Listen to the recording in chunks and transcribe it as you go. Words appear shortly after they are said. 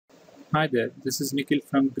Hi there, this is Nikhil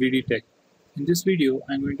from GreedyTech. In this video,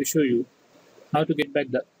 I'm going to show you how to get back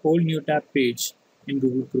the old new tab page in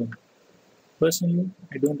Google Chrome. Personally,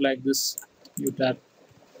 I don't like this new tab.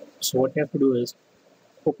 So what you have to do is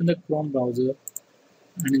open the Chrome browser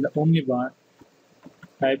and in the Omni bar,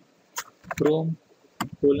 type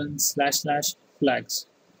Chrome://flags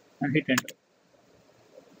and hit enter.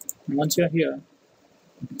 And once you are here,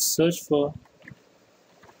 search for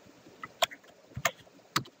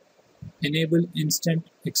Enable Instant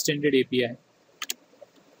Extended API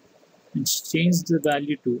and change the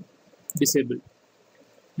value to disable.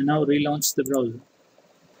 And now relaunch the browser.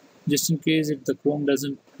 Just in case if the Chrome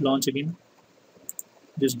doesn't launch again,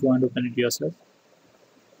 just go and open it yourself.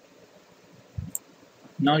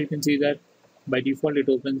 Now you can see that by default it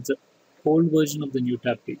opens the old version of the new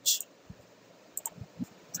tab page.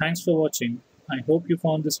 Thanks for watching. I hope you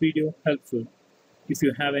found this video helpful. If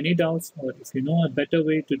you have any doubts or if you know a better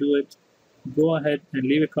way to do it, go ahead and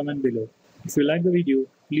leave a comment below. If you like the video,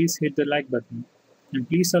 please hit the like button and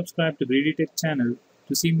please subscribe to GreedyTech channel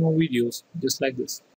to see more videos just like this.